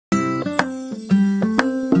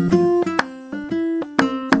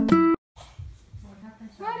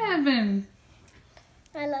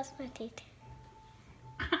my teeth.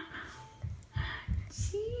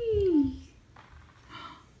 Gee.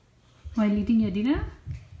 While eating your dinner?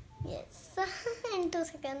 Yes. In 2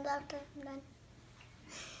 seconds after I'm done.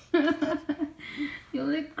 You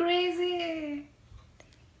look crazy.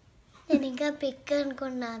 నేను ఇంకా pick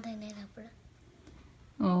అనుకున్నాను నేను అప్పుడు.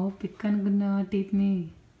 Oh, pick అనుకున్నా teeth ని.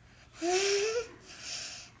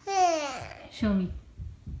 Show me.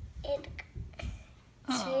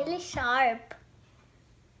 It's really sharp.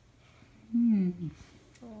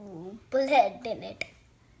 Bullet in it.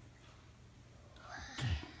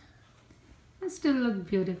 You still look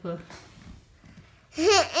beautiful.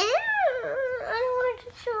 I want to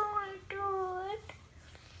show my tooth.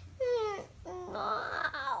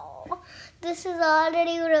 Wow. This is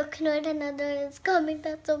already broken out. Another is coming.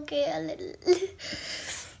 That's okay. A little.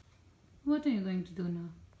 What are you going to do now?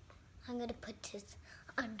 I'm going to put this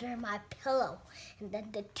under my pillow. And then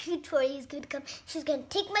the tooth fairy is going to come. She's going to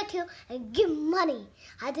take my tooth and give money.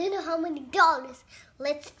 I don't know how many dollars.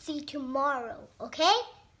 Let's see tomorrow. Okay?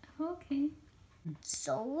 Okay.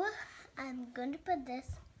 So, I'm going to put this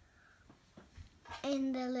in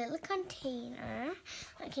the little container.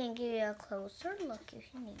 I can give you a closer look if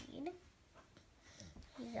you need.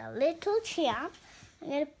 He's a little champ. I'm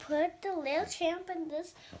going to put the little champ in this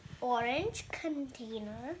orange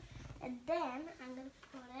container. And then I'm going to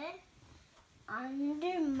put it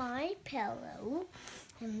under my pillow.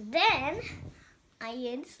 And then I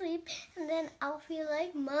get to sleep. And then I'll feel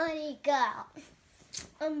like money girl.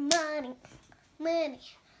 Money, money,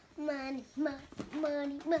 money,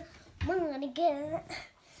 money, money, money girl.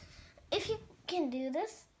 If you can do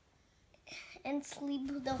this and sleep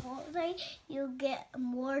the whole night, you'll get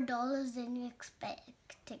more dollars than you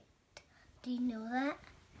expected. Do you know that?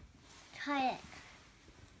 Try it.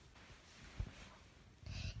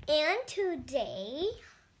 And today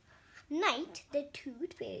night, the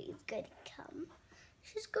tooth fairy is going to come.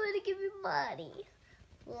 She's going to give you money.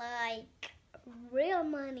 Like real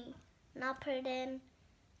money. Not put it in.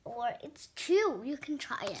 Or it's true. You can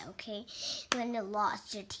try it, okay? When you lost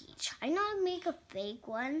your teeth. Try not to make a fake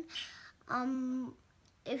one.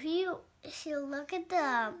 If you look at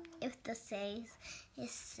if the size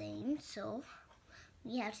is same, so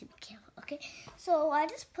you have to be careful, okay? So I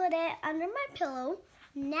just put it under my pillow.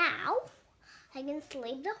 Now I can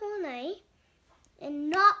sleep the whole night and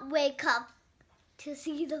not wake up to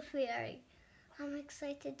see the fairy. I'm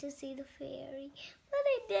excited to see the fairy, but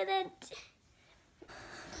I didn't.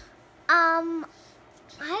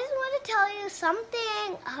 I just want to tell you something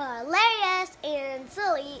hilarious and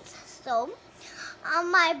silly. So,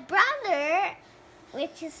 my brother,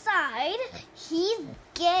 which is side, he's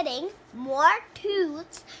getting more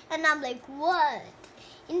tooths, and I'm like, what?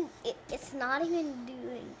 And it's not even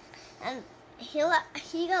doing. And he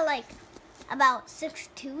got like about 6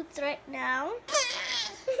 tooths right now,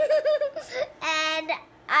 and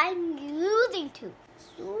I'm losing tooth.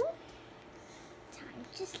 So, time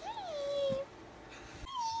to sleep.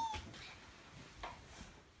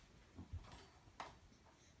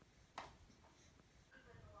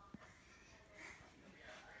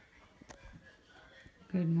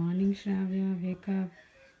 Good morning, Shravya. Wake up.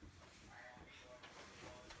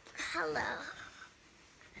 Hello.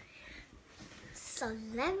 So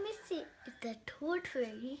let me see if the tooth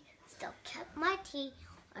fairy still kept my teeth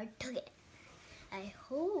or took it. I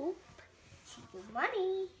hope she gave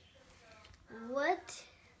money. What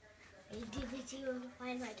activity will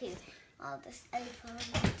find my teeth? All this iPhone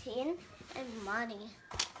 18 and money.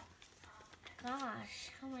 Gosh,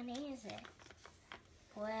 how many is it?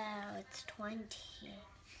 Wow, it's 20.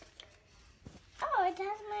 Oh, it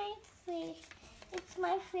has my face. It's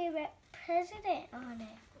my favorite president on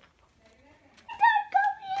it.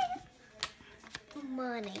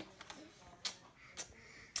 Money.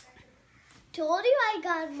 Told you I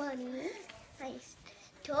got money. I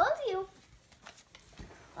told you.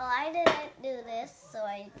 Well, I didn't do this, so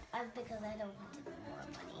because I don't want to do more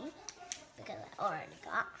money because I already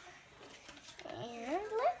got. And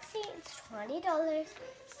let's see, it's $20.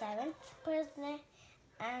 7th president,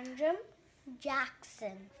 Andrew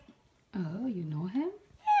Jackson. Oh, you know him?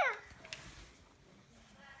 Yeah.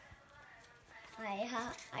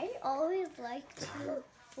 I always like to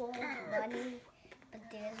fold money, but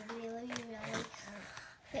there's really, really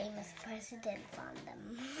famous presidents on them.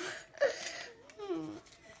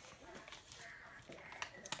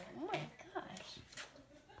 Oh my gosh.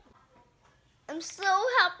 I'm so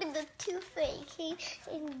happy the tooth fairy came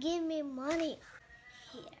and gave me money.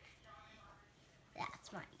 Here. That's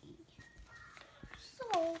my E.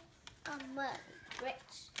 So, I'm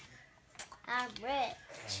rich. I'm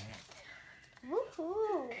rich.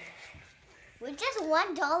 Woohoo! With just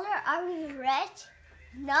 $1, are we rich?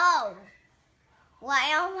 No. Why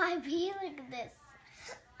am I being like this?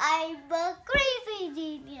 I'm a crazy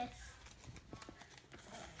genius.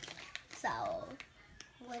 So,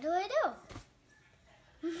 what do I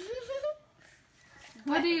do?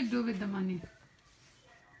 What do you do with the money?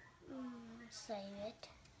 Save it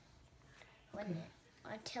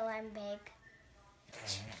until I'm big.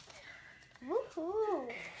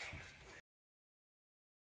 Woohoo!